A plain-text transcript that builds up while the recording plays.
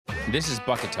This is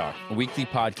Bucket Talk, a weekly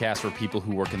podcast for people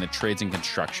who work in the trades and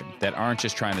construction that aren't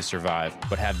just trying to survive,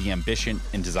 but have the ambition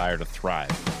and desire to thrive.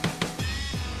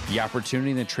 The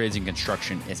opportunity in the trades and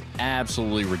construction is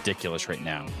absolutely ridiculous right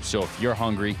now. So if you're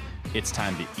hungry, it's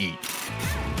time to eat.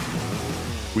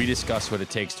 We discuss what it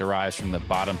takes to rise from the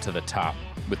bottom to the top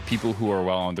with people who are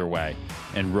well on their way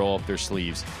and roll up their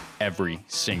sleeves every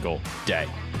single day.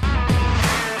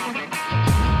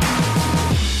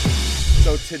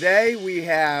 So today we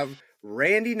have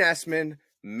Randy Nessman,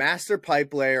 Master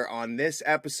Pipelayer, on this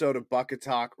episode of Bucket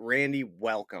Talk. Randy,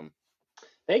 welcome.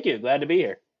 Thank you. Glad to be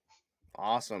here.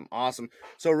 Awesome.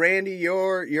 So Randy,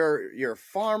 you're a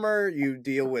farmer. You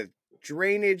deal with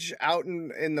drainage out in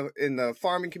the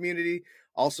farming community,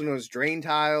 also known as drain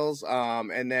tiles,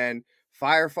 and then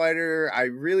firefighter. I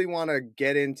really want to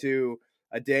get into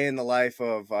a day in the life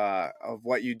of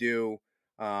what you do.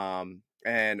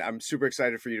 And I'm super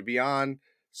excited for you to be on.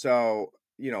 So,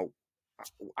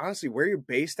 honestly, where you're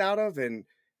based out of and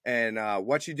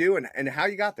what you do and how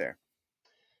you got there.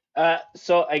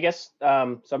 So I guess,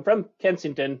 so I'm from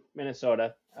Kensington,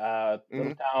 Minnesota,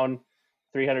 little town,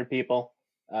 300 people,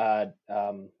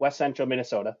 west central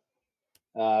Minnesota,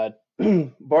 born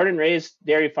and raised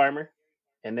dairy farmer.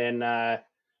 And then, I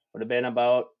would have been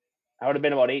about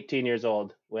 18 years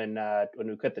old when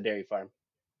we quit the dairy farm.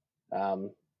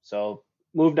 So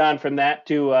moved on from that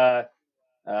to a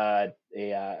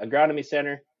agronomy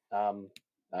center,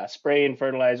 spraying,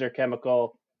 fertilizer,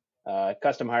 chemical,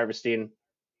 custom harvesting.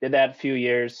 Did that a few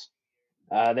years.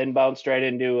 Then bounced right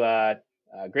into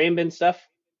grain bin stuff.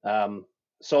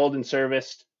 Sold and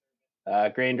serviced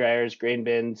grain dryers, grain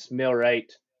bins,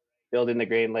 millwright, building the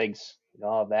grain legs,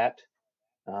 all of that.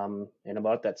 And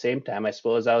about that same time, I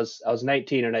suppose I was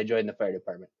 19 and I joined the fire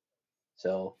department.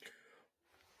 So.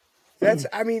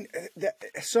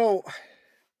 So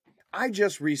I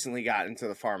just recently got into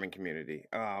the farming community.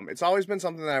 It's always been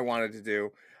something that I wanted to do.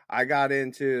 I got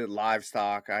into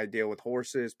livestock. I deal with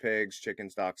horses, pigs,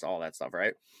 chickens, ducks, all that stuff,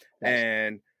 right? Nice.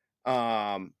 And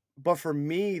but for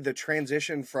me, the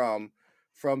transition from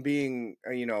being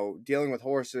dealing with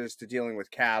horses to dealing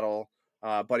with cattle.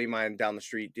 A buddy of mine down the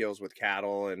street deals with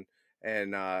cattle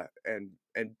and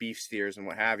beef steers and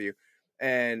what have you.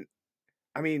 And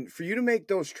I mean, for you to make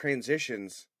those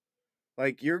transitions,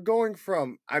 like you're going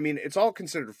from, it's all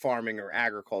considered farming or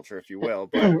agriculture, if you will,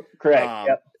 but correct.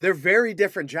 Yep. They're very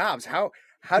different jobs. How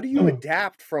do you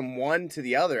adapt from one to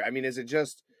the other? I mean, is it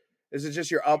just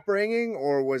your upbringing,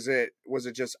 or was it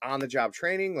just on the job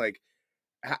training? Like,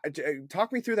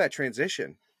 talk me through that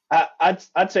transition.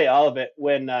 I'd say all of it.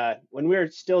 When we were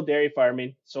still dairy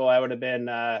farming, so I would have been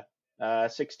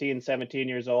 16, 17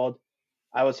 years old.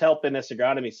 I was helping this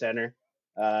agronomy center.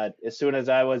 As soon as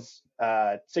I was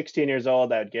 16 years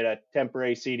old, I would get a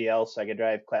temporary CDL so I could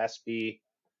drive Class B,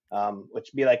 which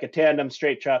would be like a tandem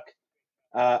straight truck,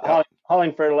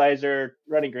 hauling fertilizer,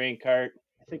 running grain cart.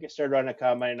 I think I started running a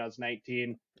combine when I was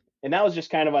 19, and that was just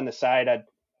kind of on the side.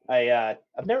 I've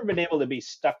never been able to be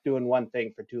stuck doing one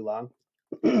thing for too long,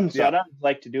 so I'd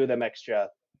like to do them extra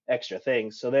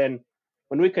things. So then,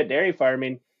 when we quit dairy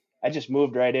farming, I just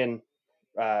moved right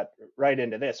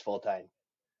into this full time.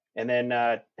 And then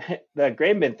the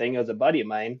grain bin thing, it was a buddy of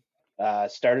mine,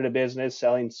 started a business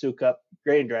selling soak-up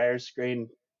grain dryers, grain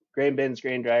bins,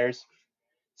 grain dryers.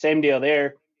 Same deal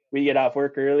there. We get off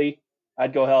work early.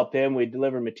 I'd go help him. We'd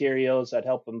deliver materials. I'd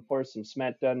help him pour some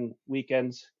cement on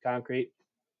weekends, concrete,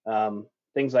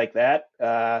 things like that.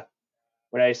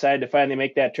 When I decided to finally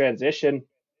make that transition,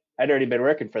 I'd already been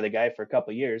working for the guy for a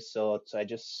couple of years. So I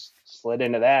just slid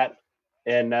into that.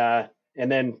 And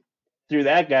then through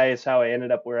that guy is how I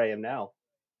ended up where I am now.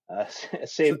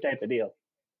 Same type of deal.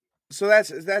 So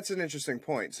that's an interesting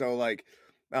point. So like,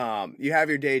 you have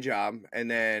your day job,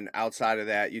 and then outside of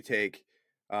that, you take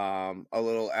a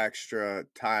little extra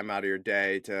time out of your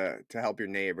day to help your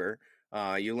neighbor.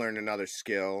 You learn another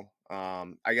skill.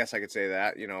 I guess I could say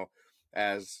that,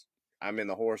 as I'm in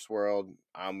the horse world,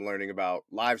 I'm learning about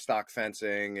livestock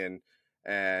fencing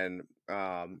and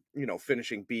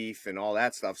finishing beef and all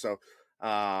that stuff. So,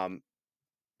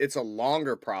 it's a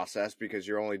longer process because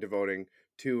you're only devoting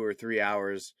 2 or 3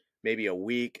 hours, maybe a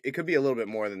week. It could be a little bit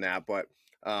more than that, but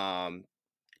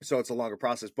so it's a longer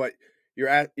process. But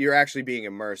you're actually being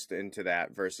immersed into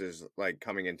that versus like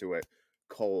coming into it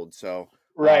cold. So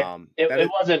right,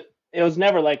 it was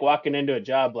never like walking into a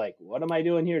job like, what am I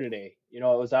doing here today? It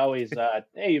was always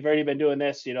hey, you've already been doing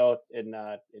this, and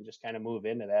just kind of move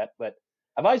into that. But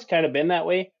I've always kind of been that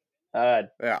way.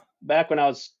 Back when I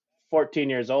was 14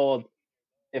 years old,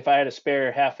 if I had a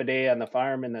spare half a day on the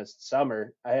farm in the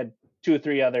summer, I had 2 or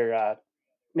 3 other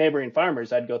neighboring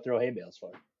farmers I'd go throw hay bales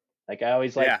for. Like I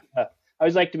always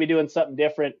like to be doing something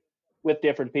different with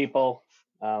different people.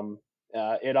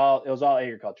 It was all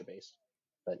agriculture based,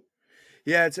 but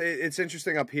Yeah, it's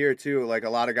interesting up here too. Like a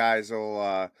lot of guys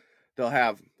will they'll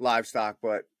have livestock,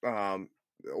 but a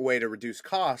way to reduce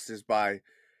costs is by,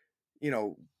 you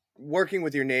know, working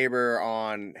with your neighbor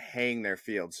on haying their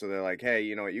fields. So they're like, hey,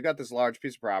 you know what, you got this large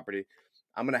piece of property.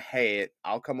 I'm gonna hay it.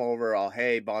 I'll come over, I'll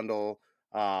hay, bundle,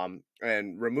 and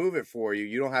remove it for you.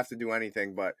 You don't have to do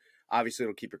anything, but obviously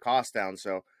it'll keep your costs down.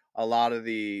 So a lot of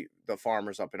the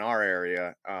farmers up in our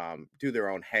area do their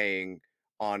own haying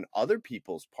on other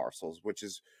people's parcels, which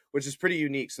is pretty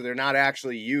unique. So they're not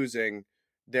actually using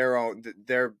their own.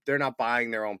 They're not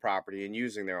buying their own property and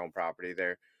using their own property.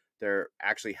 They're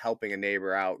actually helping a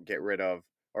neighbor out get rid of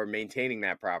or maintaining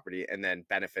that property and then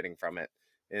benefiting from it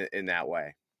in that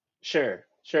way. sure,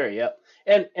 yep.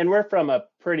 And we're from a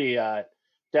pretty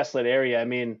desolate area. I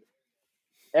mean,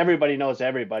 everybody knows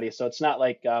everybody, so it's not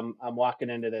like I'm walking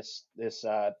into this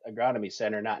agronomy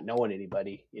center not knowing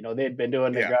anybody. You know, they'd been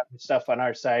doing the Yeah. agronomy stuff on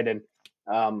our side, and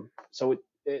so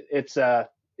it's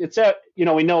you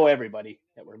know, we know everybody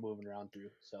that we're moving around through.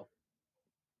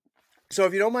 So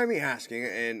if you don't mind me asking,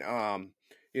 and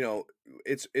you know,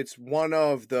 it's one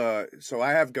of the. So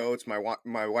I have goats. My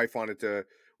wife wanted to.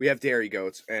 We have dairy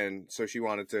goats, and so she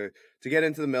wanted to get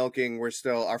into the milking.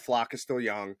 Our flock is still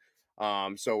young,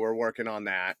 so we're working on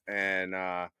that. And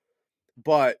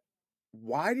but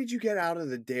why did you get out of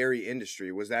the dairy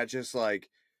industry? Was that just like,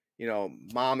 you know,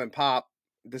 mom and pop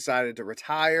decided to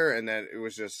retire, and then it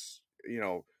was just, you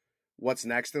know, what's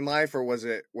next in life, or was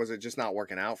it just not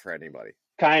working out for anybody?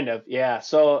 Kind of, yeah.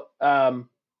 So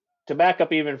to back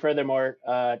up even furthermore,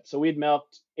 so we'd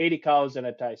milked 80 cows in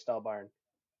a tie stall barn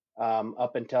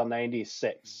up until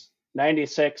 96.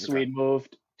 96, Okay. we'd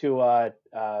moved to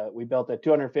we built a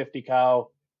 250 cow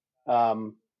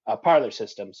a parlor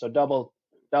system, so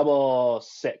double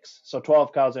six, so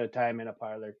 12 cows at a time in a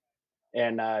parlor.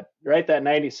 And right that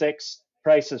 96,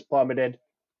 prices plummeted.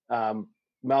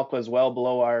 Milk was well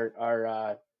below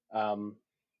uh,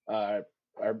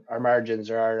 our margins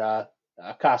or our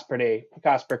cost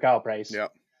per cow price.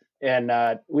 Yep.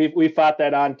 And we fought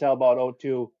that on until about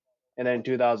 '02, and then in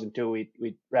 2002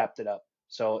 we wrapped it up.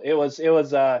 So it was we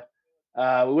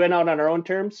went out on our own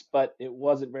terms, but it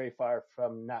wasn't very far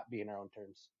from not being our own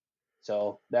terms.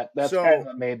 So that's kind of So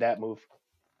what made that move.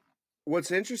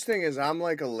 what's interesting is I'm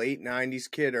like a late 90s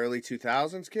kid, early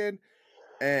 2000s kid.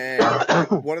 And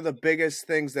one of the biggest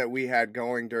things that we had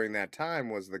going during that time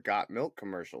was the Got Milk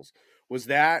commercials. Was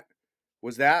that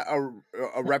a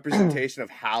representation of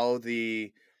how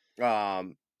the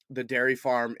dairy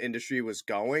farm industry was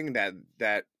going?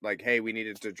 That like, hey, we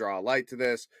needed to draw a light to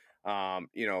this.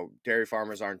 You know, dairy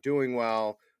farmers aren't doing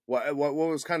well. What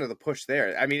was kind of the push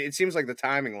there? I mean, it seems like the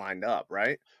timing lined up,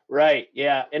 right? Right.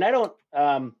 Yeah. And I don't,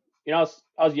 you know,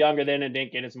 I was younger then and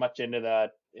didn't get as much into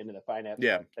the finance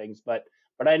Yeah. side of things, but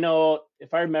I know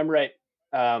if I remember right,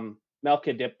 milk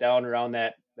had dipped down around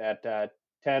that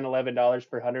 $10-11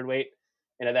 per hundredweight,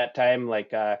 and at that time,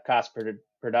 like cost per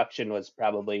production was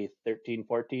probably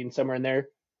 13-14 somewhere in there,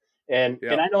 and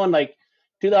Yeah. I know in like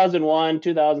 2001,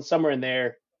 2000 somewhere in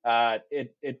there,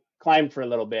 it climbed for a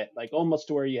little bit, like almost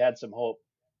to where you had some hope,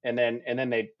 and then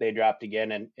they dropped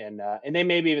again, and they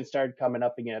maybe even started coming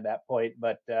up again at that point,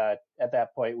 but at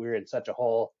that point we were in such a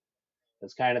hole.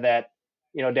 It's kind of that,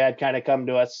 you know, dad kind of come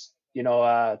to us, you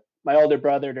know, my older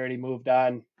brother had already moved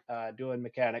on, doing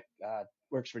mechanic,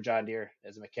 works for John Deere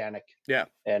as a mechanic, Yeah.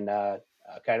 and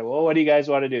kind of, well, what do you guys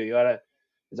want to do?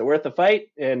 Is it worth the fight?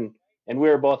 And we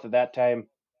were both at that time,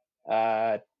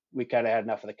 we kind of had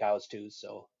enough of the cows too,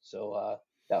 so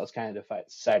that was kind of the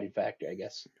deciding factor, I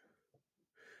guess.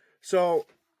 So,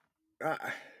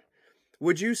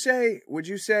 would you say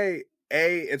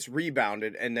A, it's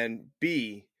rebounded, and then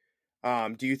B,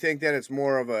 do you think that it's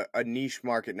more of a niche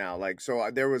market now? Like, so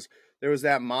there was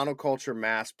that monoculture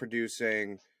mass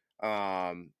producing,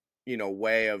 you know,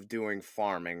 way of doing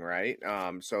farming, right?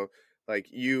 So like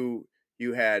you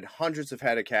had hundreds of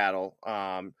head of cattle,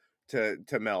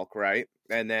 to milk, right?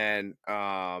 And then,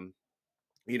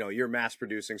 you know, you're mass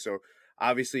producing. So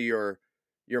obviously your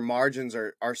margins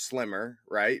are slimmer,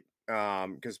 right?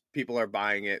 Because people are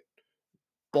buying it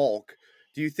bulk.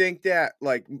 Do you think that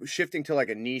like shifting to like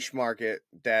a niche market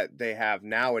that they have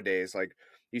nowadays, like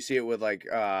you see it with like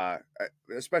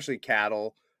especially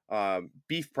cattle,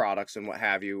 beef products and what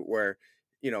have you, where,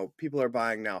 you know, people are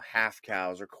buying now half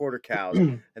cows or quarter cows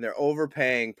and they're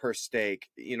overpaying per steak,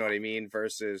 you know what I mean,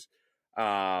 versus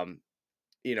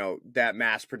you know, that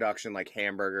mass production like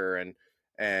hamburger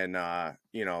and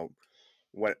you know,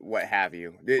 what have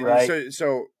you. Right.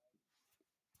 So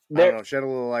I don't know. Shed a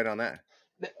little light on that.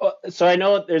 So I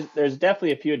know there's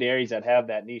definitely a few dairies that have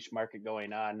that niche market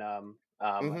going on.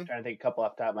 I'm trying to think a couple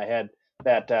off the top of my head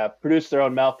that produce their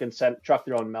own milk and truck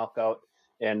their own milk out,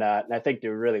 and I think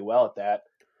do really well at that.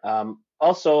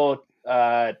 Also,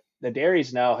 the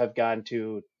dairies now have gone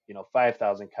to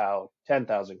 5,000 cow,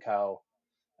 10,000 cow,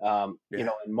 Yeah.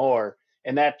 and more,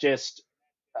 and that just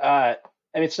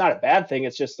it's not a bad thing.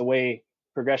 It's just the way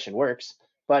progression works.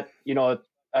 But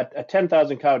a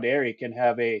 10,000 cow dairy can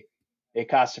have a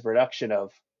cost of production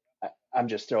of, I'm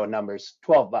just throwing numbers,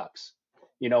 $12.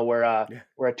 Where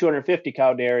a 250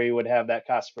 cow dairy would have that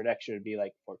cost of production would be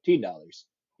like $14.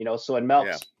 So in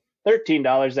milk's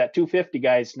 $13, that 250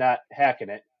 guy's not hacking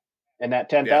it, and that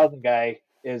 10,000 guy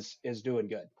is doing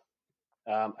good.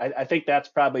 I think that's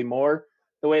probably more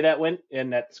the way that went,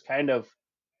 and that's kind of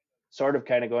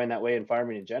going that way in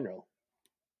farming in general.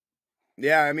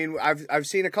 Yeah, I mean, I've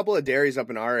seen a couple of dairies up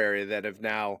in our area that have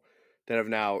now,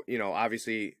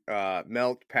 obviously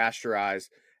milked,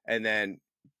 pasteurized, and then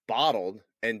bottled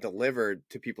and delivered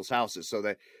to people's houses. So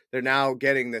that they're now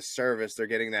getting this service. They're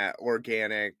getting that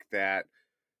organic, that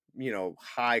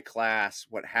high class,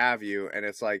 what have you. And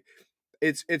it's like,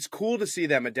 it's cool to see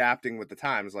them adapting with the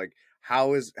times. Like,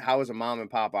 how is a mom and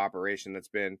pop operation that's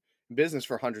been in business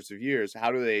for hundreds of years?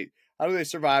 How do they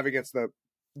survive against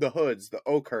the Hoods, the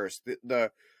Oakhurst,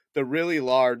 the really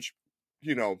large,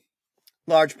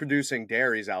 large producing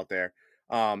dairies out there?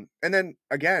 And then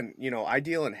again, I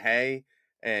deal in hay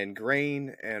and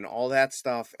grain and all that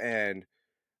stuff. And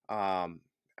I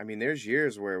mean, there's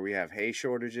years where we have hay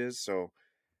shortages. So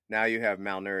now you have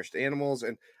malnourished animals,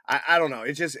 and I don't know.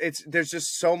 There's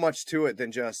just so much to it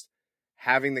than just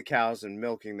having the cows and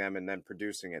milking them and then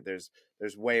producing it. There's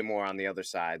way more on the other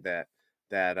side that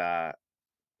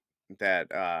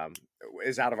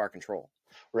is out of our control.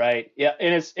 Right. Yeah.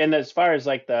 And as far as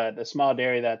like the small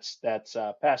dairy that's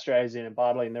pasteurizing and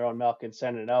bottling their own milk and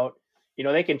sending it out,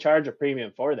 they can charge a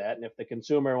premium for that. And if the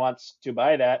consumer wants to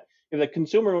buy that, if the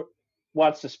consumer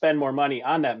wants to spend more money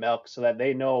on that milk so that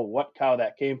they know what cow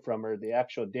that came from or the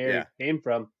actual dairy came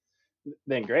from,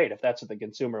 then great. If that's what the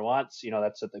consumer wants,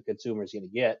 that's what the consumer is going to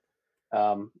get.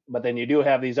 But then you do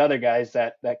have these other guys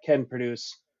that can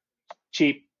produce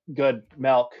cheap, good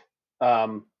milk,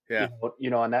 on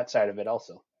that side of it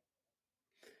also.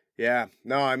 Yeah.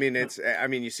 No, I mean,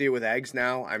 you see it with eggs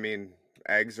now. I mean,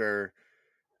 eggs are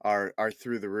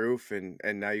through the roof, and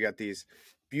now you got these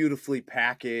beautifully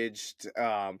packaged,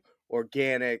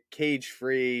 organic,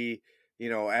 cage-free,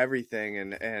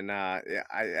 everything. And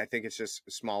I think it's just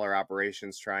smaller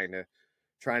operations trying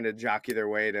to jockey their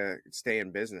way to stay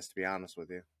in business, to be honest with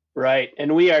you. Right.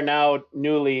 And we are now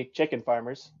newly chicken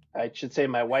farmers. I should say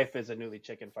my wife is a newly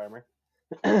chicken farmer.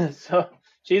 So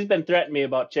she's been threatening me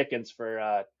about chickens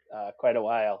for quite a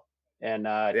while. And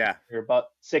about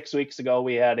 6 weeks ago,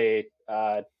 we had a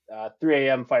 3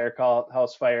 a.m.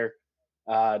 house fire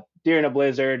during a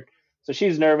blizzard. So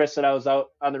she's nervous that I was out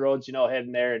on the roads,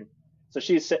 heading there. And so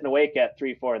she's sitting awake at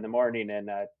 3-4 in the morning, and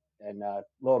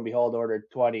lo and behold, ordered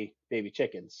 20 baby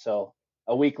chickens. So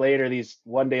a week later, these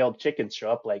one-day-old chickens show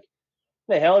up. Like,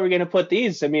 the hell are we going to put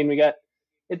these? I mean, we got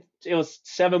it was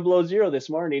 7 below zero this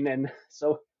morning, and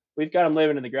so we've got them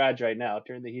living in the garage right now.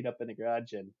 Turn the heat up in the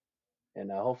garage,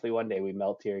 and hopefully one day we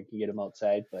melt here and can get them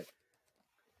outside. But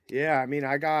yeah, I mean,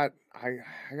 I got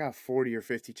 40 or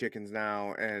 50 chickens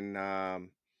now, and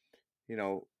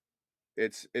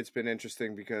it's been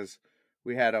interesting because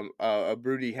we had a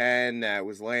broody hen that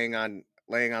was laying on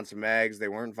some eggs. They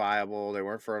weren't viable, they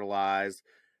weren't fertilized,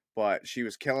 but she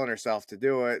was killing herself to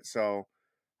do it. So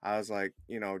I was like,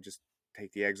 just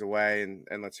take the eggs away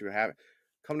and let's see what happens.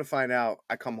 Come to find out,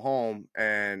 I come home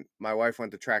and my wife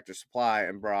went to Tractor Supply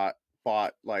and bought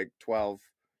like 12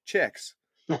 chicks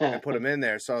and put them in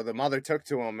there. So the mother took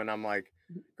to them, and I'm like,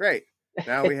 great.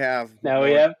 Now we have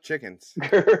chickens.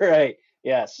 Right.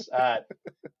 Yes.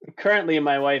 Currently,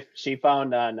 my wife, she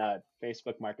found on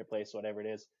Facebook Marketplace, whatever it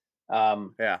is.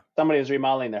 Somebody was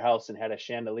remodeling their house and had a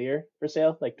chandelier for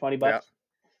sale, like $20. Yeah.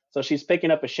 So she's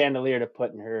picking up a chandelier to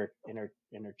put in her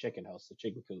chicken house, the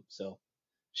chicken coop. So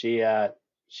she's going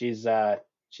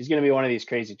to be one of these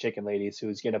crazy chicken ladies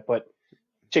who's going to put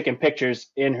chicken pictures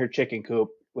in her chicken coop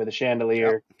with a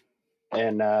chandelier,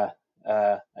 and I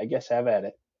guess have at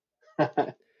it.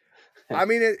 I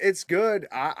mean, it's good.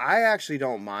 I actually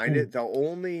don't mind it. The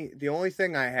only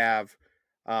thing I have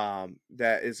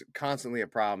that is constantly a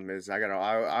problem is I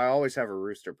always have a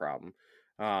rooster problem.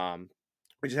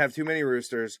 We just have too many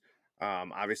roosters.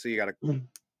 Obviously, you got to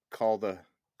call the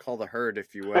herd,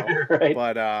 if you will. Right.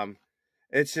 But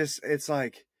it's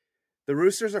like the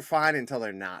roosters are fine until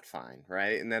they're not fine,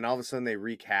 right? And then all of a sudden they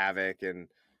wreak havoc, and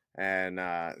And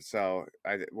so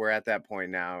we're at that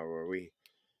point now where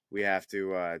we have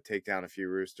to take down a few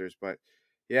roosters. But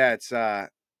yeah,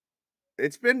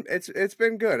 it's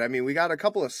been good. I mean, we got a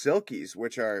couple of silkies,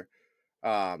 which are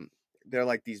they're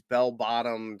like these bell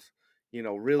bottomed,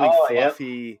 really Oh, yeah.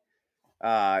 fluffy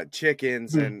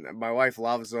chickens, and my wife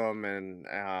loves them, and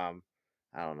I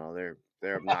don't know,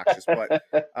 they're obnoxious. But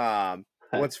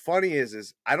what's funny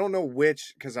is I don't know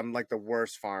which, because I'm like the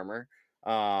worst farmer.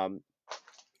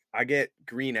 I get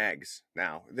green eggs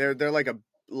now. They're like a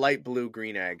light blue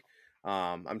green egg.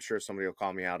 I'm sure somebody will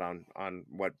call me out on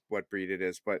what breed it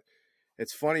is, but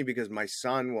it's funny because my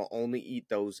son will only eat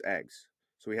those eggs.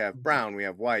 So we have brown, we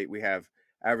have white, we have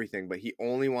everything, but he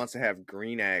only wants to have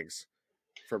green eggs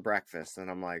for breakfast,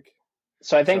 and I'm like,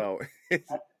 So so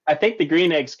I think the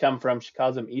green eggs come from, she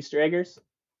calls them Easter eggers,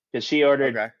 because she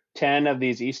ordered okay, 10 of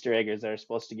these Easter eggers that are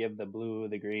supposed to give the blue,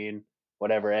 the green,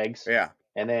 whatever eggs. yeah,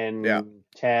 And yeah, then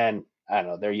 10, I don't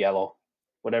know, they're yellow,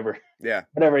 whatever, yeah.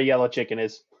 whatever a yellow chicken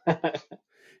is.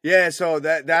 Yeah, so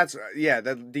that's yeah,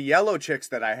 the yellow chicks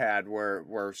that I had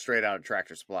were straight out of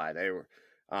Tractor Supply. They were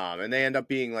and they end up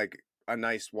being like a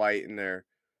nice white, and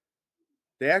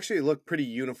they actually look pretty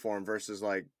uniform versus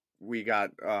like we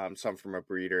got some from a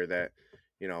breeder that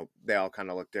they all kind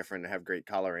of look different and have great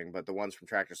coloring, but the ones from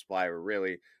Tractor Supply were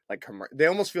really like they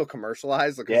almost feel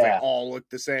commercialized because they Yeah. all look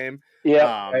the same.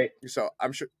 Yeah. Right. So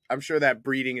I'm sure that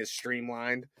breeding is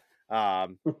streamlined.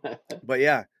 But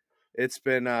yeah, it's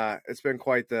been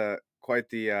quite the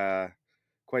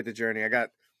journey. I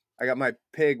got my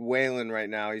pig Waylon right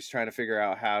now. He's trying to figure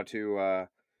out how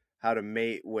to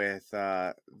mate with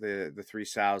the three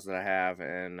sows that I have,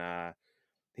 and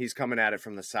he's coming at it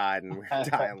from the side, and we're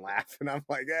dying laughing. I'm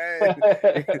like, hey,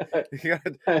 you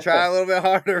gotta try a little bit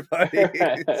harder, buddy.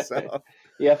 So,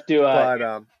 you have to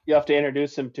but you have to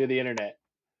introduce him to the internet.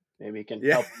 Maybe you can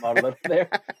yeah. help him out a little there.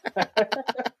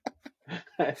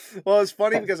 Well, it's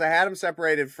funny because I had them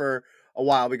separated for a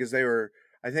while because they were,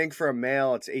 I think for a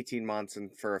male it's 18 months,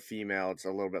 and for a female it's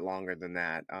a little bit longer than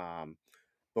that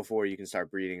before you can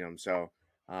start breeding them. So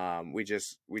we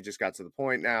just got to the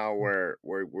point now where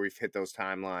we've hit those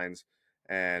timelines,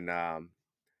 and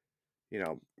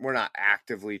we're not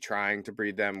actively trying to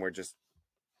breed them. We're just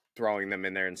throwing them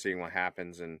in there and seeing what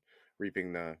happens, and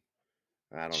reaping the,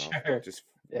 I don't know, Sure. just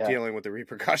Yeah. dealing with the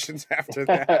repercussions after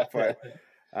that. But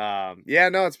yeah,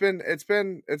 no, it's been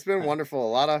wonderful.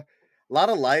 A lot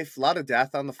of life, a lot of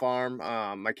death on the farm.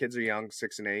 My kids are young,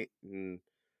 6 and 8, and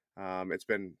it's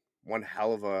been one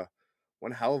hell of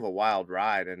a wild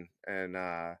ride, and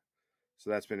so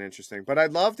that's been interesting. But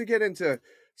I'd love to get into,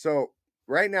 so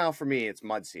right now for me it's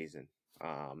mud season.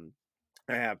 I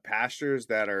have pastures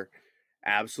that are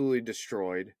absolutely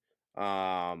destroyed.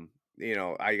 I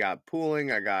got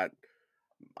pooling,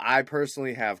 I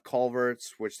personally have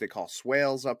culverts, which they call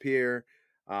swales up here.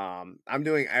 I'm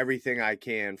doing everything I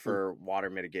can for water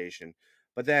mitigation.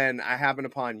 But then I happened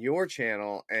upon your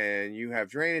channel, and you have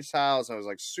drainage tiles. I was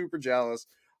like super jealous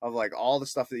of like all the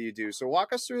stuff that you do. So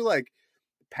walk us through like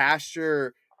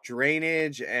pasture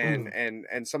drainage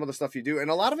and some of the stuff you do.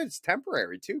 And a lot of it's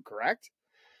temporary too, correct?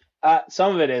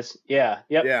 Some of it is, yeah,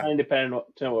 yep, Yeah. kind of depending on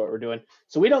what we're doing.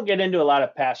 So we don't get into a lot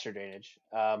of pasture drainage.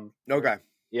 Okay.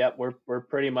 Yep, we're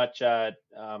pretty much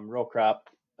row crop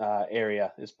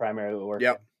area is primarily what we're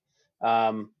working.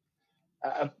 Yep.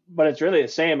 But it's really the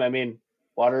same. I mean,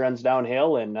 water runs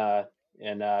downhill, and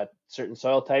certain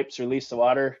soil types release the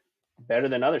water better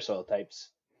than other soil types,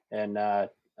 and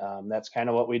that's kind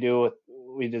of what we do.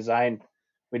 We design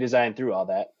through all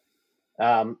that.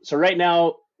 So right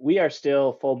now we are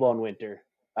still full blown winter.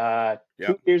 2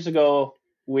 years ago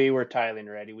we were tiling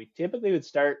ready. We typically would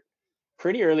start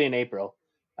pretty early in April.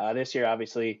 This year,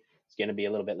 obviously, it's going to be a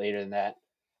little bit later than that.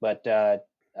 But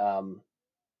all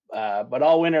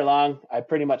winter long, I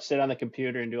pretty much sit on the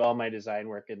computer and do all my design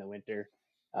work in the winter.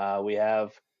 We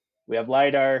have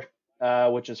LiDAR,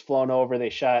 which is flown over. They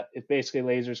shot it. Basically,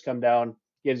 lasers come down,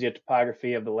 gives you a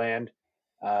topography of the land.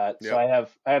 So I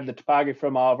have the topography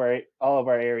from all of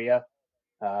our area.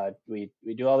 We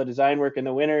do all the design work in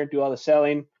the winter, do all the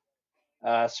selling.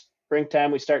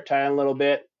 Springtime, we start tiling a little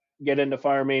bit, get into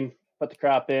farming, put the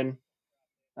crop in.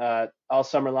 All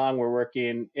summer long, we're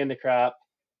working in the crop,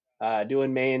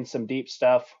 doing main, some deep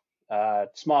stuff,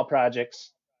 small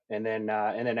projects, and then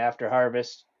after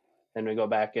harvest, then we go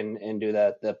back and do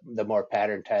the more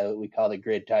pattern tile that we call the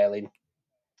grid tiling.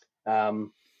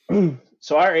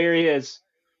 So our area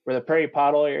we're the prairie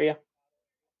pothole area.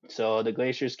 So the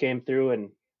glaciers came through,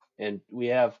 and we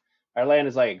have, our land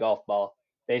is like a golf ball.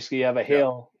 Basically, you have a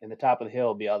hill, and the top of the hill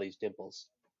will be all these dimples.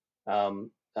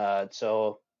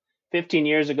 So 15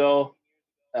 years ago,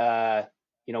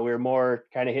 we were more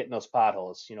kind of hitting those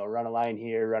potholes, run a line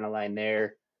here, run a line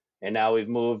there. And now we've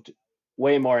moved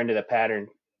way more into the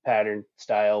pattern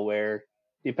style where,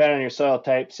 depending on your soil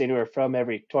types, anywhere from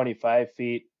every 25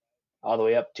 feet all the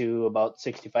way up to about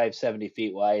 65, 70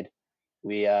 feet wide,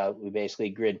 we basically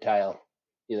grid tile,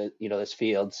 this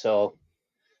field. So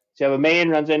you have a main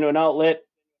runs into an outlet,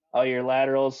 all your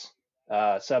laterals,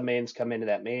 sub mains come into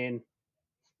that main.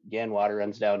 Again, water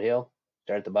runs downhill.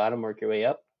 Start at the bottom, work your way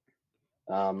up.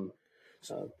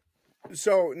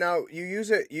 So now you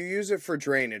use it for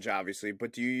drainage, obviously,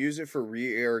 but do you use it for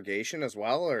re-irrigation as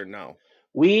well, or no?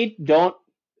 We don't.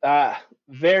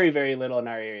 Very, very little in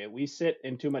our area. We sit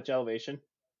in too much elevation.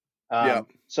 Yeah.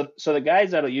 So the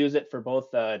guys that'll use it for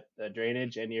both the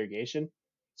drainage and irrigation.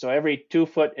 So every 2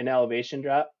 foot in elevation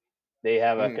drop, they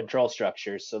have a control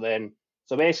structure. So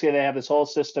basically they have this whole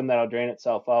system that'll drain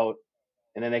itself out,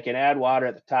 and then they can add water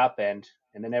at the top end,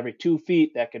 and then every 2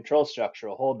 feet that control structure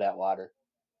will hold that water.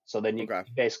 So then you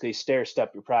basically stair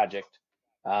step your project.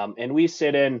 And we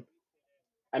sit in.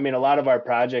 I mean, a lot of our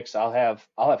projects, I'll have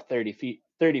 30 feet,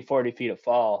 30, 40 feet of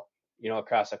fall,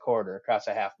 across a quarter, across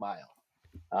a half mile.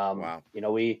 Wow.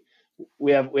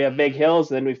 We have big hills,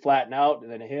 then we flatten out,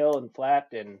 and then a hill and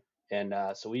flat, and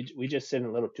so we just sit in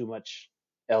a little too much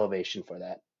elevation for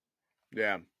that.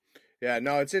 Yeah.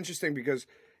 No, it's interesting because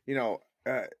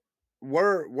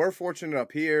we're fortunate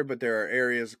up here, but there are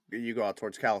areas you go out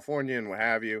towards California and what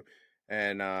have you,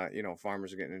 and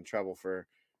farmers are getting in trouble for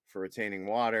retaining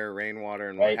water, rainwater,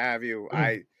 and what have you.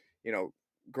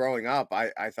 Growing up,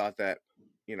 I thought that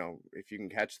if you can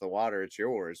catch the water, it's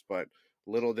yours, but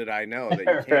little did I know that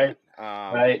you can't.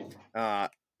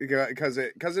 Because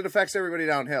it affects everybody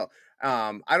downhill.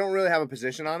 I don't really have a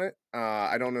position on it.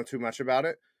 I don't know too much about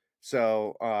it.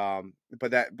 So,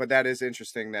 but that is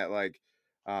interesting that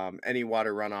any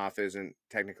water runoff isn't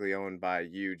technically owned by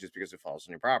you just because it falls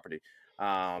on your property.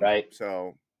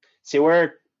 So, see,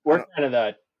 we're kind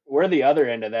of we're the other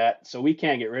end of that, so we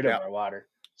can't get rid of our water.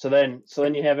 So then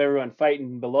you have everyone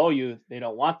fighting below you. They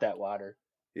don't want that water.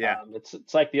 Yeah.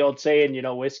 It's like the old saying,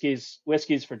 whiskey's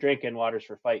for drinking, water's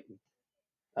for fighting.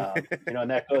 And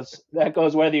that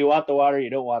goes whether you want the water, you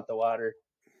don't want the water.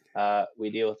 We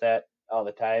deal with that all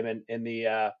the time, and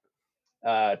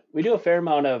we do a fair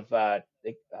amount of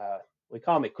we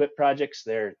call them equip projects.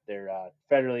 They're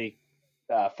federally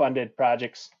funded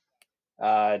projects.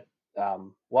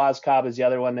 WASCOB is the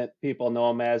other one that people know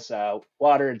them as,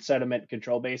 water and sediment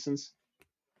control basins.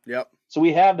 Yep. So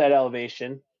we have that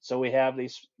elevation. So we have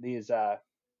these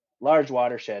large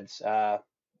watersheds. I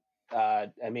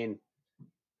mean,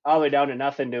 all the way down to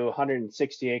nothing to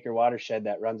 160 acre watershed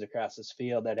that runs across this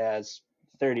field that has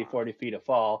 30, 40 feet of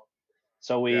fall.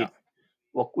 So we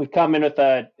come in with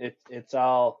it's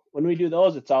all, when we do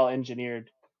those, it's all engineered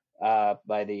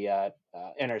by the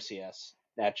NRCS,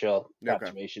 Natural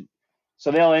Conservation.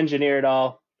 So they'll engineer it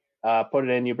all, put it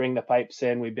in, you bring the pipes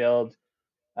in, we build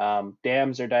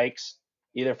dams or dikes,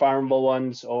 either farmable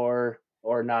ones or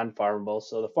non-farmable.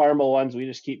 So the farmable ones, we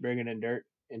just keep bringing in dirt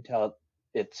until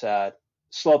it's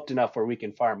sloped enough where we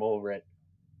can farm over it,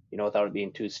 without it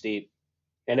being too steep.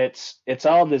 And it's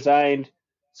all designed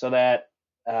so that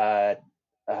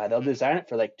they'll design it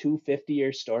for like 2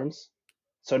 50-year storms.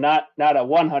 So not a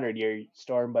 100-year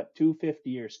storm, but 2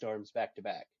 50-year storms back to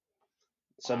back.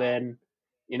 So then,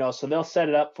 so they'll set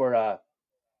it up for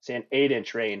say an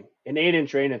 8-inch rain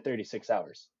in 36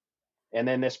 hours. And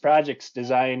then this project's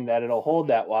designed that it'll hold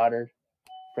that water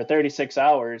for 36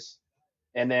 hours,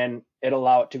 and then it'll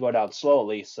allow it to go down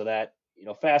slowly so that,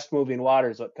 fast moving water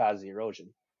is what causes the erosion.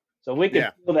 So we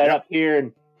can fill that up here,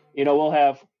 and, we'll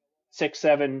have 6,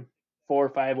 7, 4,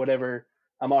 5, whatever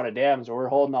amount of dams where we're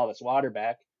holding all this water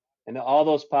back, and then all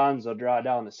those ponds will draw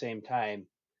down the same time,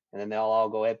 and then they'll all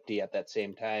go empty at that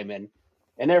same time. And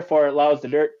therefore it allows the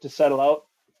dirt to settle out,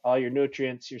 all your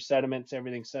nutrients, your sediments,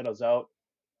 everything settles out.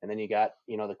 And then you got,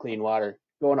 the clean water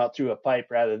going out through a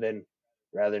pipe rather than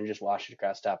just wash it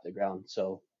across top of the ground.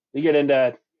 So we get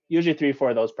into usually 3, 4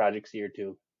 of those projects a year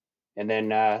too. And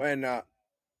then I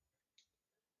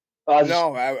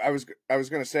was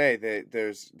going to say that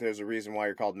there's a reason why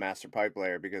you're called Master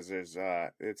Pipelayer, because there's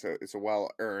it's a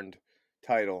well-earned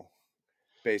title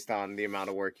based on the amount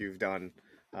of work you've done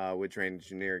with drainage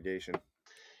and irrigation.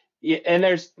 Yeah, and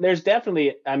there's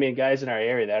definitely, guys in our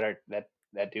area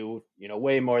that do,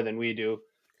 way more than we do.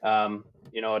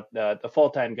 The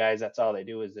full-time guys, that's all they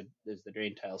do is the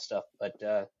drain tile stuff. But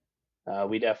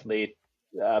we definitely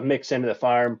mix into the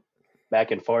farm back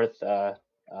and forth.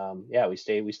 We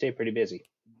stay pretty busy.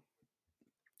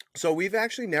 So we've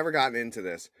actually never gotten into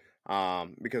this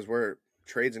because we're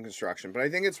trades and construction, but I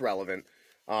think it's relevant.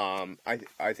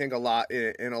 I think a lot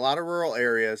in a lot of rural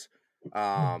areas,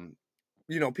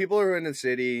 people are in the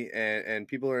city and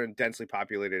people are in densely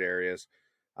populated areas.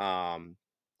 Um,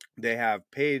 they have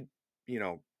paid,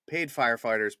 paid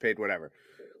firefighters, paid whatever.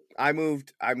 I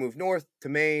moved north to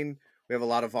Maine. We have a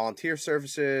lot of volunteer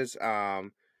services.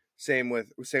 Same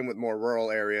with more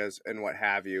rural areas and what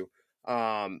have you.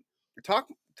 Um, talk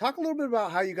talk a little bit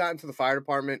about how you got into the fire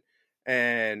department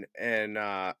and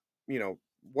you know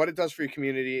what it does for your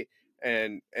community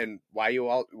and why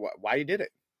you did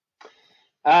it.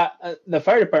 The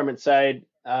fire department side.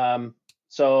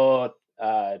 So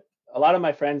a lot of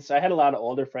my friends, I had a lot of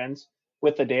older friends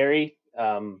with the dairy.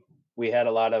 We had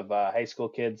a lot of high school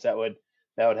kids that would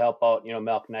help out,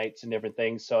 milk nights and different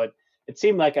things. So it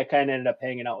seemed like I kind of ended up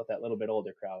hanging out with that little bit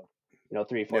older crowd,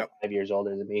 3, 4, Yep. 5 years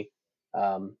older than me.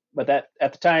 But that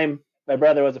at the time, my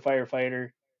brother was a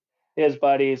firefighter. His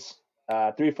buddies,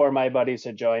 3, 4 of my buddies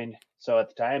had joined. So at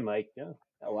the time, like, yeah,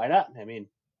 why not?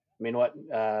 What?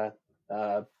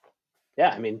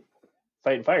 Yeah,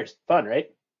 fighting fire's fun,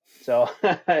 right? So,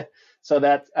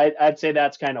 so I'd say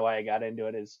that's kind of why I got into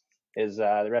it. Is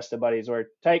the rest of the buddies were a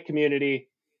tight community.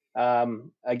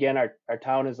 Again, our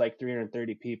town is like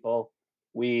 330 people.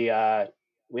 We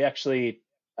actually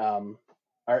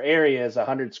our area is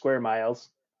 100 square miles,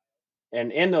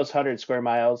 and in those 100 square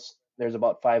miles, there's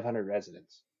about 500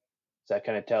 residents. So that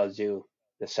kind of tells you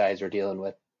the size we're dealing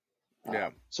with.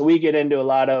 Yeah. So we get into a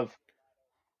lot of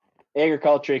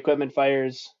agriculture equipment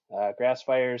fires, grass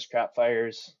fires, crop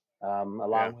fires,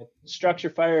 along with structure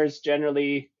fires.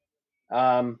 Generally,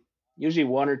 usually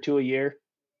 1 or 2 a year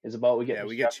is about we get. Yeah, for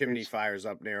we get chimney structures. fires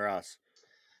up near us.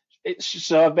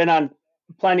 So I've been on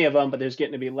plenty of them, but there's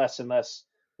getting to be less and less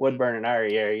wood burn in our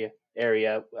area.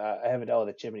 I haven't dealt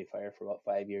with a chimney fire for about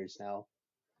 5 years now.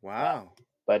 Wow.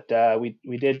 But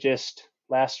we did just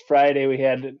last Friday. We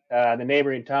had the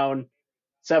neighboring town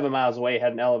 7 miles away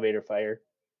had an elevator fire.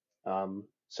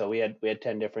 So we had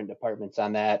 10 different departments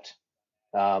on that.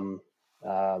 Um,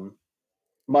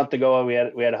 Month ago we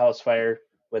had a house fire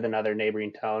with another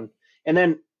neighboring town, and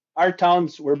then our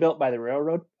towns were built by the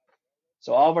railroad,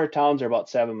 so all of our towns are about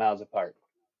 7 miles apart,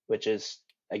 which is,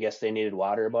 I guess, they needed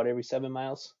water about every 7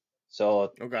 miles.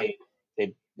 So Okay.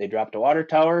 they dropped a water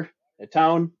tower in a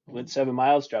town, went 7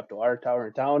 miles, dropped a water tower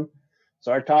in a town.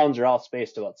 So our towns are all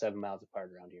spaced about 7 miles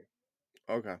apart around here.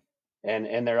 Okay.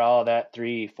 And they're all that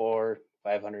 3, 4,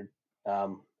 500.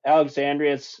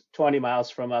 Alexandria's 20 miles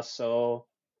from us, so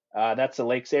that's the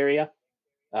lakes area.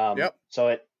 Yep.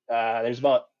 So there's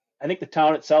about, I think the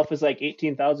town itself is like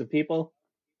 18,000 people,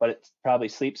 but it probably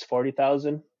sleeps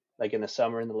 40,000, like in the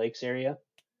summer in the lakes area.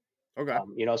 Okay.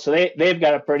 So they've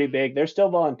got a pretty big. They're still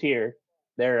volunteer.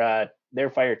 Their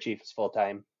fire chief is full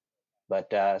time,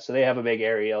 but so they have a big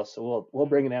area. So we'll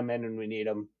bring them in when we need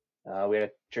them. We had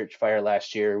a church fire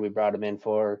last year. We brought them in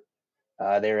for.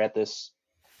 They were at this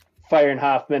fire in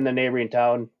Hoffman, the neighboring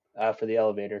town, for the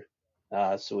elevator.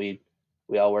 So we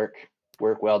all work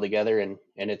well together, and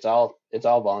it's all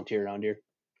volunteer around here.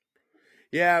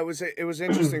 Yeah, it was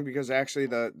interesting because actually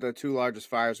the two largest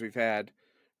fires we've had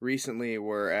recently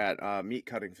were at meat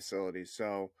cutting facilities.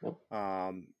 So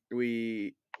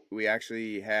we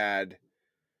actually had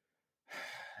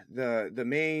the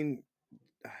main,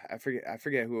 I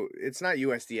forget who, it's not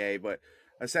USDA, but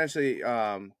essentially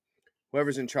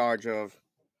whoever's in charge of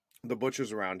the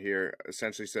butchers around here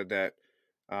essentially said that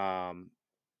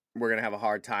we're gonna have a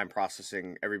hard time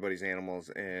processing everybody's animals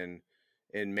in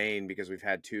Maine because we've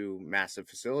had two massive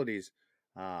facilities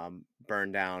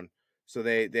burned down. So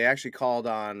they actually called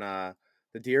on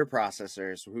the deer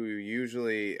processors who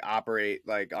usually operate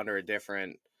like under a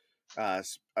different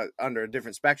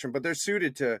spectrum, but they're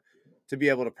suited to be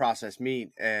able to process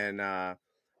meat, and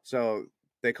so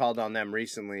they called on them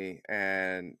recently.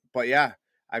 But yeah,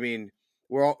 I mean,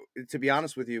 to be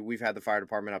honest with you, we've had the fire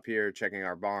department up here checking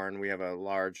our barn. We have a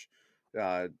large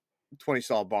 20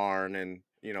 stall barn, and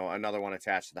another one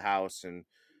attached to the house, and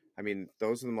I mean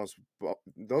those are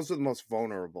the most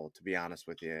vulnerable, to be honest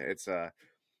with you. It's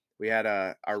we had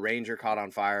our Ranger caught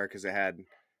on fire because it had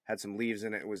some leaves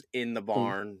in it. It was in the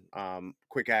barn.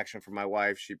 Quick action from my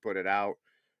wife, she put it out,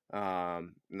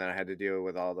 and then I had to deal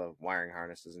with all the wiring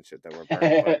harnesses and shit that were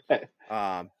burned.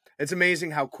 But it's amazing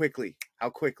how quickly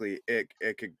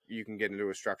you can get into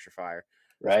a structure fire,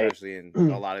 Right. especially in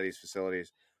a lot of these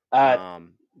facilities.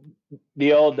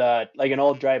 The old like an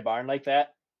old dry barn like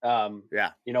that.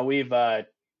 Yeah. We've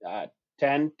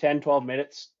 10, 12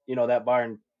 minutes. That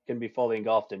barn can be fully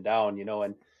engulfed and down.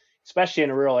 And especially in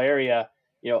a rural area,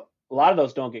 a lot of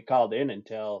those don't get called in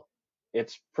until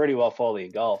it's pretty well fully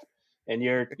engulfed. and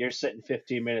you're sitting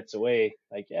 15 minutes away,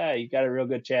 like, yeah, you got a real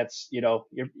good chance.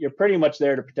 You're pretty much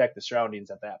there to protect the surroundings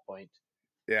at that point.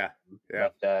 Yeah. Yeah.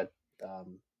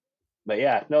 Um, but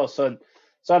yeah, no. So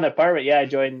on the apartment, yeah, I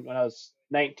joined when I was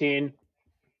 19.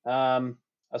 I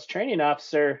was training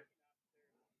officer.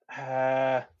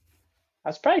 I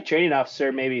was probably training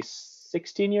officer maybe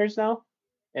 16 years now,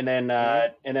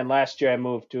 Mhm. and then last year I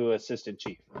moved to assistant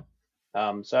chief.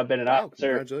 So I've been an Wow, officer.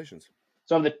 congratulations.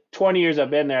 So of the 20 years I've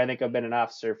been there, I think I've been an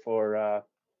officer for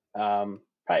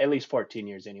probably at least 14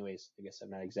 years, anyways. I guess I'm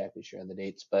not exactly sure on the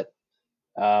dates, but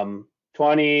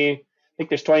 20. I think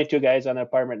there's 22 guys on the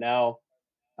department now.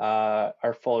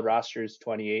 Our full roster is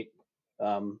 28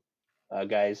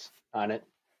 guys on it,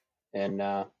 and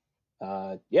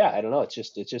yeah, I don't know. It's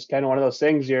just kind of one of those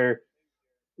things.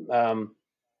 Um,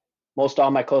 Most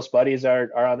all my close buddies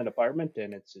are on the department,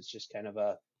 and it's just kind of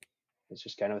a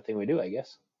thing we do, I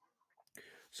guess.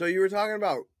 So you were talking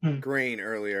about grain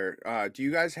earlier. Do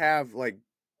you guys have like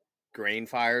grain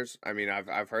fires? I mean,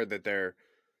 I've heard that they're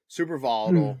super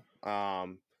volatile.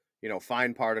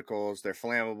 Fine particles. They're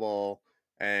flammable,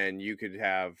 and you could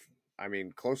have, I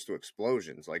mean, close to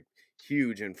explosions, like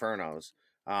huge infernos.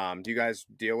 Do you guys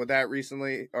deal with that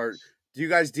recently, or do you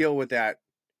guys deal with that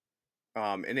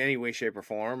in any way, shape, or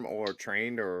form, or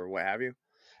trained, or what have you?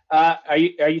 Are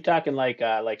you talking like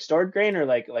stored grain or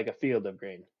like a field of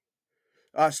grain?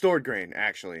 Stored grain,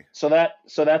 actually. So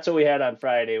that's what we had on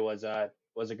Friday was a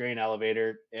grain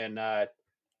elevator, and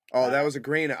Oh, that was a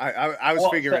grain. I was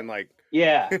well, figuring like.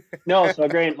 yeah, no, so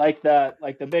grain like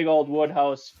the big old wood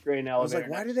house grain I was elevator.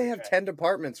 like, why next do to they the have track. 10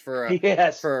 departments for a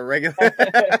Yes. for a regular?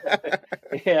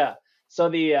 Yeah. So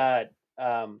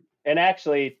and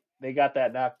actually they got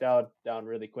that knocked down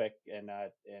really quick, and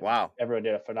Wow. everyone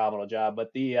did a phenomenal job.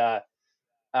 But they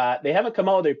haven't come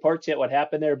out with reports yet what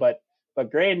happened there, but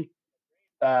grain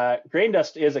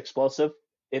dust is explosive.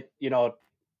 It you know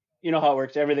how it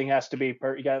works. Everything has to be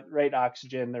you got the right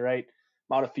oxygen, the right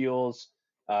amount of fuels,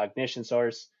 ignition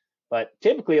source. But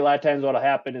typically, a lot of times, what'll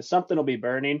happen is something will be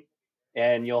burning,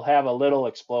 and you'll have a little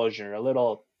explosion, or a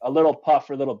little puff,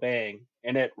 or a little bang,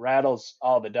 and it rattles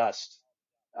all the dust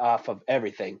off of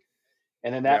everything,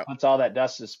 and then that Yeah. puts all that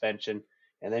dust suspension,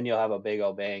 and then you'll have a big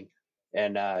old bang.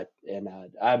 And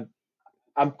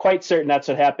I'm quite certain that's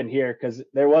what happened here because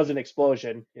there was an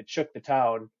explosion. It shook the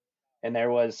town, and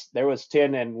there was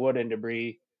tin and wood and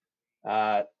debris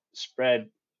uh, spread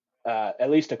at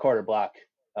least a quarter block,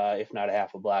 if not a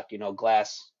half a block.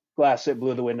 Glass that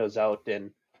blew the windows out,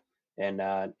 and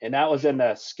that was in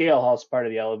the scale house part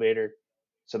of the elevator.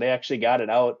 So they actually got it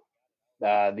out.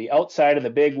 The outside of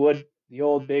the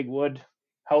old big wood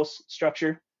house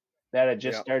structure, that had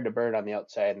just Yeah. started to burn on the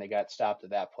outside, and they got stopped at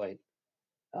that point.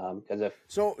 Because if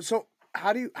So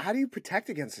how do you protect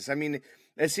against this? I mean,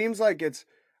 it seems like it's.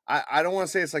 I don't want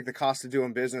to say it's like the cost of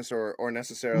doing business or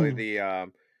necessarily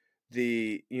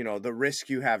the risk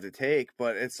you have to take,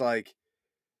 but it's like,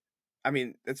 I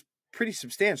mean, it's pretty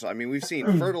substantial. I mean, we've seen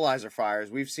fertilizer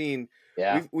fires. We've seen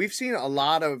yeah, we've seen a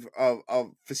lot of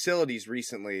facilities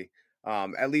recently,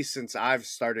 at least since I've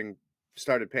started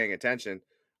paying attention,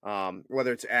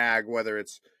 whether it's ag, whether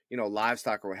it's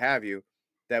livestock or what have you,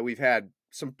 that we've had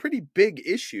some pretty big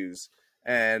issues.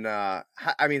 And I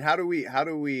mean, how do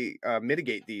we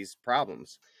mitigate these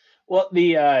problems? well,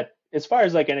 as far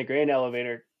as like in a grain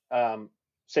elevator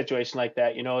situation like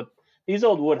that, these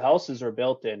old wood houses were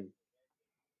built in,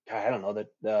 I don't know,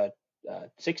 the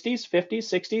 60s, 50s,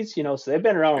 60s, so they've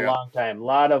been around a Yeah. long time. A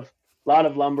lot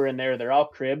of lumber in there. They're all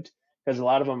cribbed because a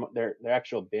lot of them they're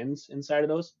actual bins inside of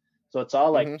those. So it's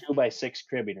all like Hmm. 2x6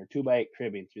 cribbing or 2x8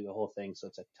 cribbing through the whole thing. So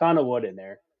it's a ton of wood in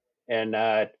there, and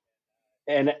uh,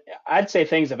 and I'd say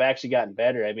things have actually gotten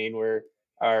better. I mean,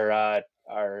 our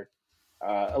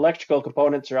electrical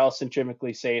components are all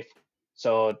centrifugally safe,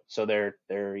 so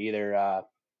they're either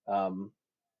um,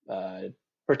 uh,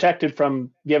 protected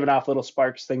from giving off little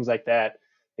sparks, things like that.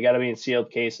 They got to be in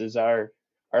sealed cases. Our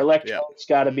Yeah. electrodes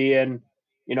got to be in,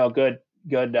 good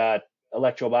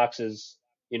electrical boxes,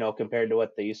 compared to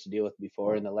what they used to deal with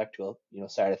before in the electrical,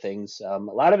 side of things. A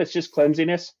lot of it's just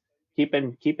cleanliness,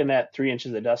 keeping that 3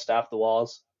 inches of dust off the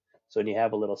walls. So when you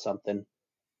have a little something,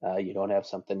 you don't have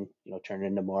something, turn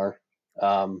into more.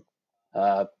 Um,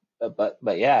 uh, but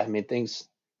yeah, I mean things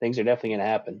are definitely going to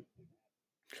happen.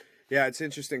 Yeah, it's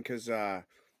interesting because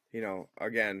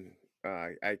again,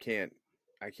 I can't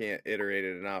iterate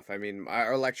it enough. I mean,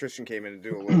 our electrician came in to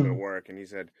do a little bit of work, and he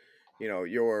said,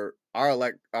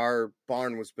 our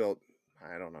barn was built,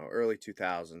 I don't know, early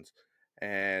 2000s,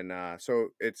 and so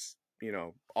it's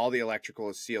all the electrical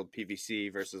is sealed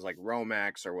PVC versus like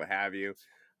Romex or what have you,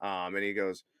 and he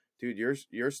goes, dude,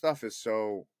 your stuff is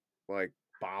so like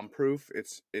bomb proof.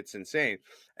 It's insane.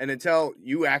 And until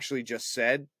you actually just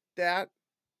said that,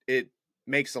 it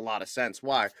makes a lot of sense.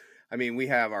 Why? I mean, we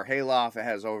have our hayloft. It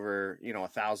has over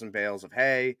 1,000 bales of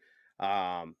hay.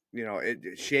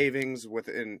 Shavings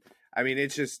within. I mean,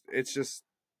 it's just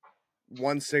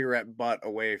one cigarette butt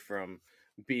away from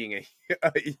being a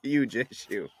huge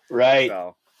issue. Right.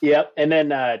 So Yep. And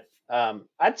then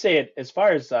I'd say it, as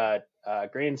far as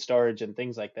grain storage and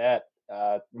things like that,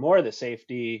 more of the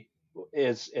safety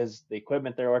is the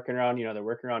equipment they're working around. They're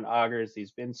working around augers,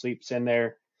 these bin sweeps in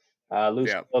there,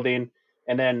 loose clothing,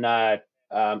 and then the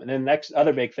next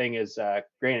other big thing is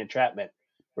grain entrapment,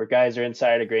 where guys are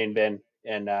inside a grain bin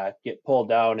and get pulled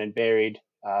down and buried,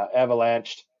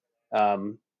 avalanched.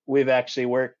 We've actually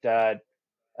worked.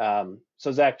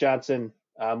 So Zach Johnson,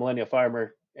 Millennial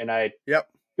Farmer, and I,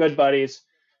 good buddies.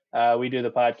 We do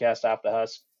the podcast Off the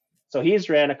Husk. So he's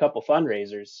ran a couple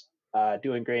fundraisers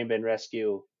doing grain bin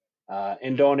rescue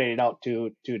and donating out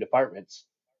to departments.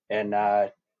 And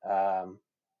God,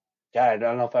 I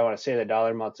don't know if I want to say the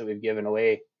dollar amounts that we've given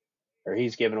away or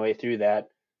he's given away through that,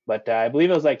 but I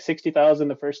believe it was like 60,000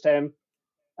 the first time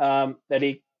that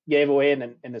he gave away, and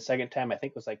then in the second time I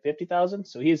think it was like 50,000.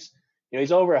 So he's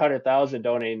over 100,000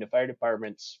 donating to fire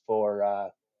departments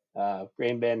for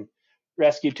grain bin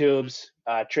rescue tubes,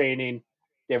 training,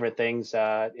 different things.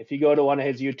 If you go to one of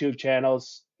his YouTube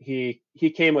channels, he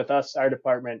came with us, our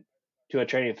department, to a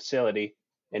training facility,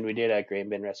 and we did a grain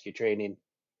bin rescue training.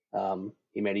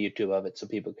 He made a YouTube of it so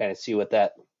people kind of see what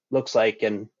that looks like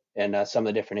and some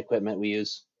of the different equipment we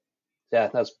use. Yeah,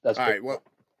 that's all right. Well,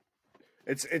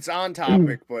 it's on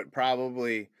topic, but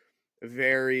probably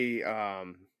very I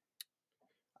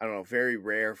don't know, very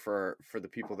rare for the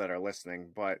people that are listening.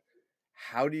 But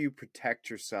how do you protect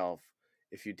yourself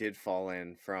if you did fall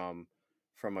in from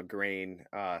a grain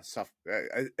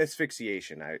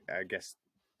asphyxiation? I guess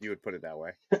you would put it that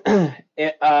way.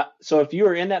 So if you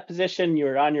were in that position, you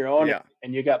were on your own,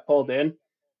 and you got pulled in,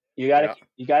 you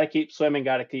gotta keep swimming,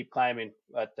 gotta keep climbing.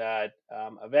 But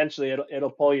eventually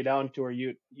it'll pull you down to where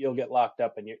you'll get locked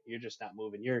up and you're just not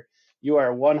moving. You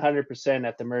are 100%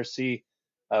 at the mercy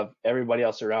of everybody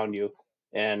else around you.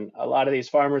 And a lot of these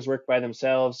farmers work by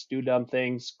themselves, do dumb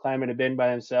things, climb in a bin by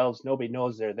themselves. Nobody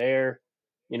knows they're there.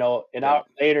 And out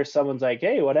later someone's like,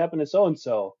 "Hey, what happened to so and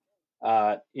so?"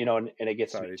 And it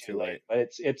gets too late. But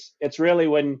it's really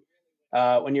when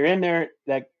you're in there,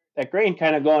 that grain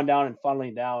kind of going down and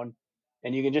funneling down,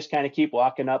 and you can just kind of keep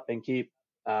walking up and keep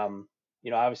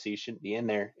obviously you shouldn't be in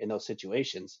there in those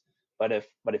situations. But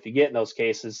if you get in those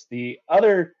cases, the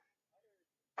other,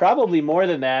 probably more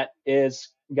than that, is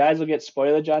guys will get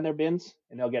spoilage on their bins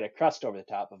and they'll get a crust over the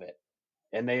top of it.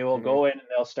 And they will go in and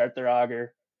they'll start their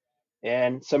auger,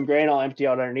 and some grain will empty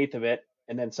out underneath of it,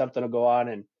 and then something will go on,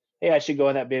 and hey, I should go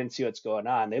in that bin and see what's going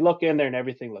on. They look in there and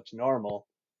everything looks normal,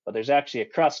 but there's actually a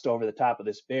crust over the top of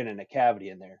this bin and a cavity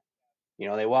in there.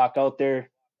 They walk out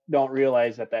there, don't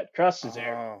realize that crust is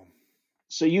there.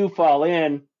 So you fall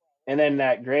in, and then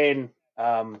that grain,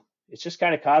 it's just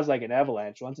kind of caused like an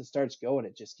avalanche. Once it starts going,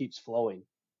 it just keeps flowing.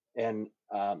 And,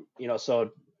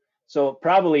 so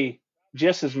probably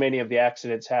just as many of the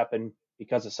accidents happen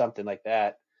because of something like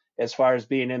that, as far as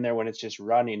being in there when it's just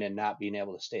running and not being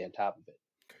able to stay on top of it.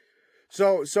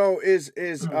 So is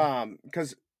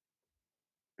because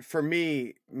for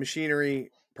me,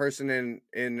 machinery, person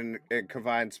in a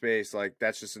confined space, like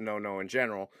that's just a no in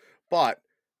general. But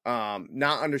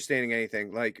not understanding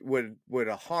anything, like would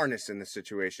a harness in this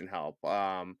situation help?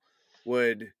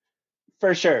 Would,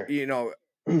 for sure.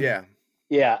 Yeah.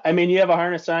 Yeah. I mean, you have a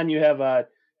harness on, you have a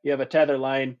tether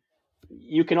line.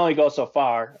 You can only go so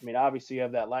far. I mean, obviously you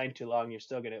have that line too long, you're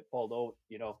still going to get pulled out.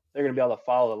 They're going to be able to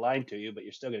follow the line to you, but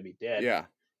you're still going to be dead. Yeah.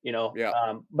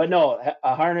 But no,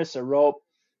 a harness, a rope.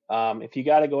 If you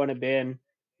got to go in a bin,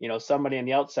 somebody on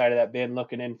the outside of that bin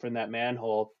looking in from that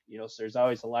manhole, so there's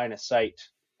always a line of sight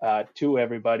to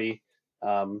everybody.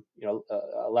 A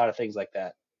lot of things like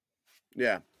that.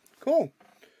 Yeah. Cool.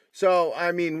 So,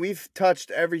 I mean, we've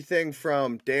touched everything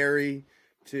from dairy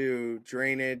to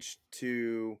drainage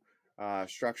to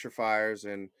structure fires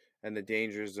and the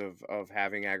dangers of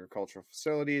having agricultural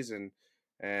facilities and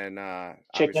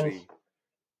obviously,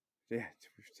 yeah,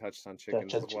 we've touched on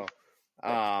chickens as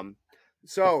well.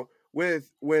 So with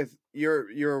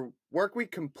your work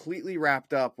week completely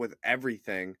wrapped up with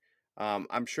everything,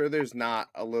 I'm sure there's not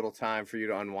a little time for you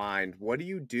to unwind. What do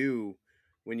you do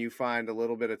when you find a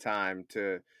little bit of time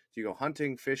do you go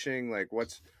hunting, fishing? Like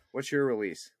what's your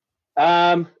release?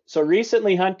 So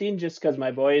recently hunting, just because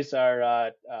my boys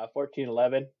are 14,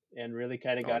 11 and really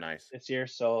kind of got nice this year.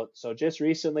 So just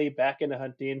recently back into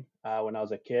hunting. When I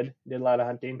was a kid, did a lot of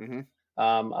hunting.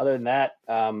 Other than that,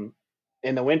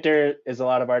 in the winter is a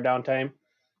lot of our downtime.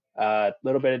 A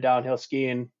little bit of downhill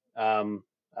skiing,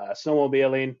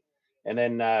 snowmobiling, and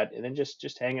then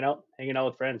just hanging out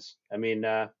with friends. I mean,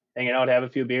 hanging out, have a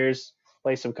few beers,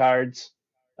 play some cards.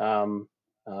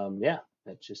 Yeah,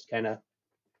 that's just kind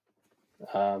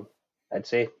of, I'd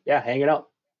say, yeah, hanging out.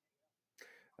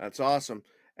 That's awesome.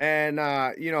 And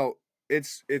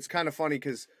it's kind of funny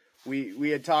because we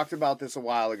had talked about this a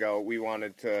while ago. We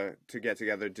wanted to get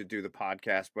together to do the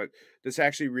podcast, but this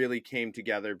actually really came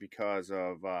together because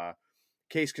of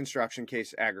Case Construction,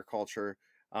 Case Agriculture.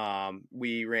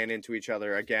 We ran into each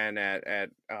other again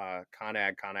at Con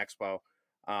Expo,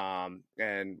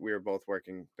 and we were both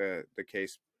working the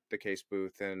Case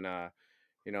booth, and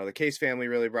the Case family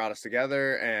really brought us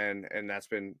together, and that's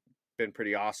been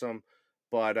pretty awesome.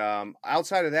 But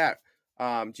outside of that,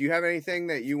 do you have anything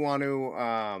that you want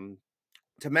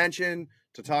to mention,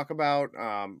 to talk about?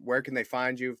 Where can they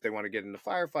find you if they want to get into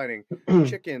firefighting,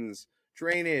 chickens,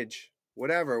 drainage,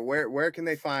 whatever? Where can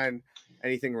they find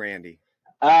anything Randy?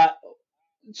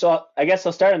 So I guess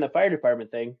I'll start on the fire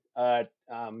department thing. So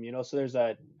there's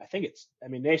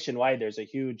nationwide, there's a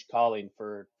huge calling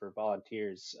for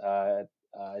volunteers.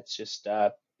 It's just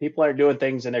people aren't doing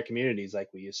things in their communities like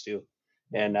we used to.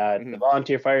 And the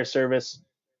volunteer fire service,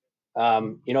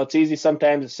 it's easy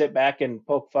sometimes to sit back and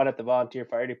poke fun at the volunteer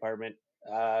fire department.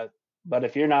 But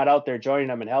if you're not out there joining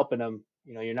them and helping them,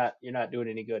 you're not doing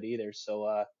any good either.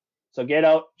 So get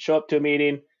out, show up to a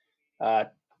meeting.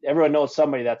 Everyone knows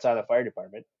somebody that's on the fire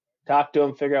department. Talk to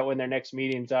them, figure out when their next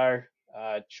meetings are,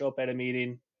 show up at a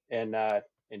meeting and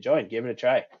join, give it a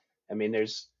try. I mean,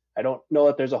 I don't know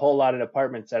that there's a whole lot of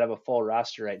departments that have a full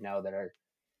roster right now that are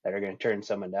going to turn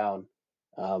someone down.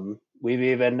 We've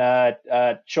even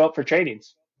show up for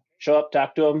trainings. Show up,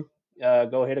 talk to them,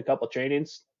 go hit a couple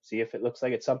trainings, see if it looks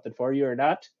like it's something for you or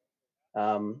not.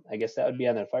 I guess that would be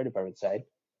on the fire department side.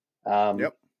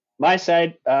 Yep. My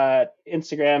side,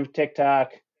 Instagram,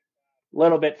 TikTok, a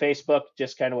little bit Facebook,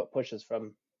 just kind of what pushes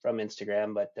from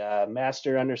Instagram, but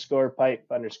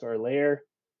master_pipe_layer,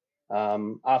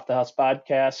 Off the Husk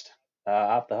podcast,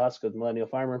 Off the Husk with Millennial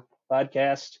Farmer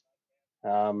podcast.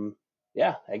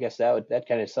 Yeah, I guess that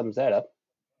kind of sums that up.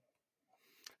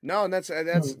 No, and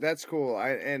that's cool.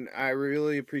 I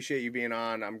really appreciate you being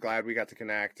on. I'm glad we got to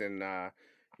connect, and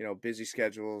busy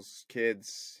schedules,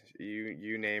 kids,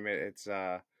 you name it.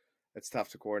 It's tough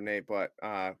to coordinate, but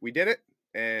we did it,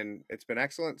 and it's been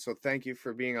excellent. So thank you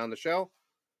for being on the show.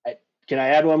 Can I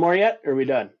add one more yet, or are we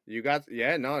done?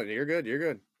 Yeah, no, you're good. You're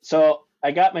good. So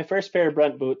I got my first pair of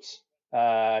Brunt boots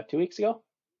 2 weeks ago.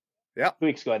 Yeah, 2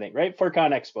 weeks ago, I think, right before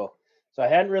Con Expo. So I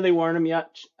hadn't really worn them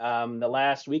yet. The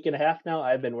last week and a half now,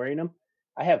 I've been wearing them.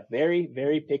 I have very,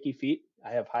 very picky feet.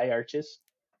 I have high arches.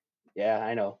 Yeah,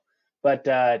 I know. But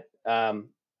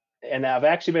and I've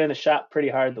actually been in the shop pretty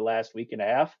hard the last week and a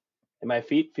half, and my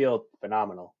feet feel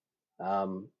phenomenal.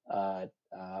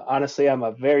 Honestly, I'm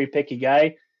a very picky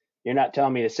guy. You're not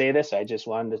telling me to say this. I just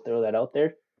wanted to throw that out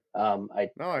there. I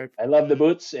love the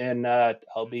boots, and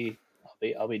I'll be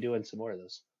doing some more of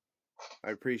those.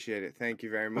 I appreciate it. Thank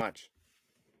you very much.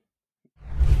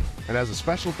 And as a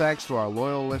special thanks to our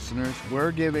loyal listeners,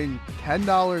 we're giving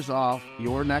 $10 off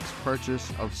your next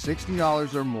purchase of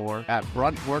 $60 or more at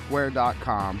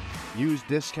bruntworkwear.com. Use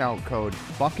discount code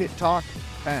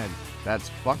BucketTalk10. That's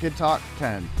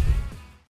BucketTalk10.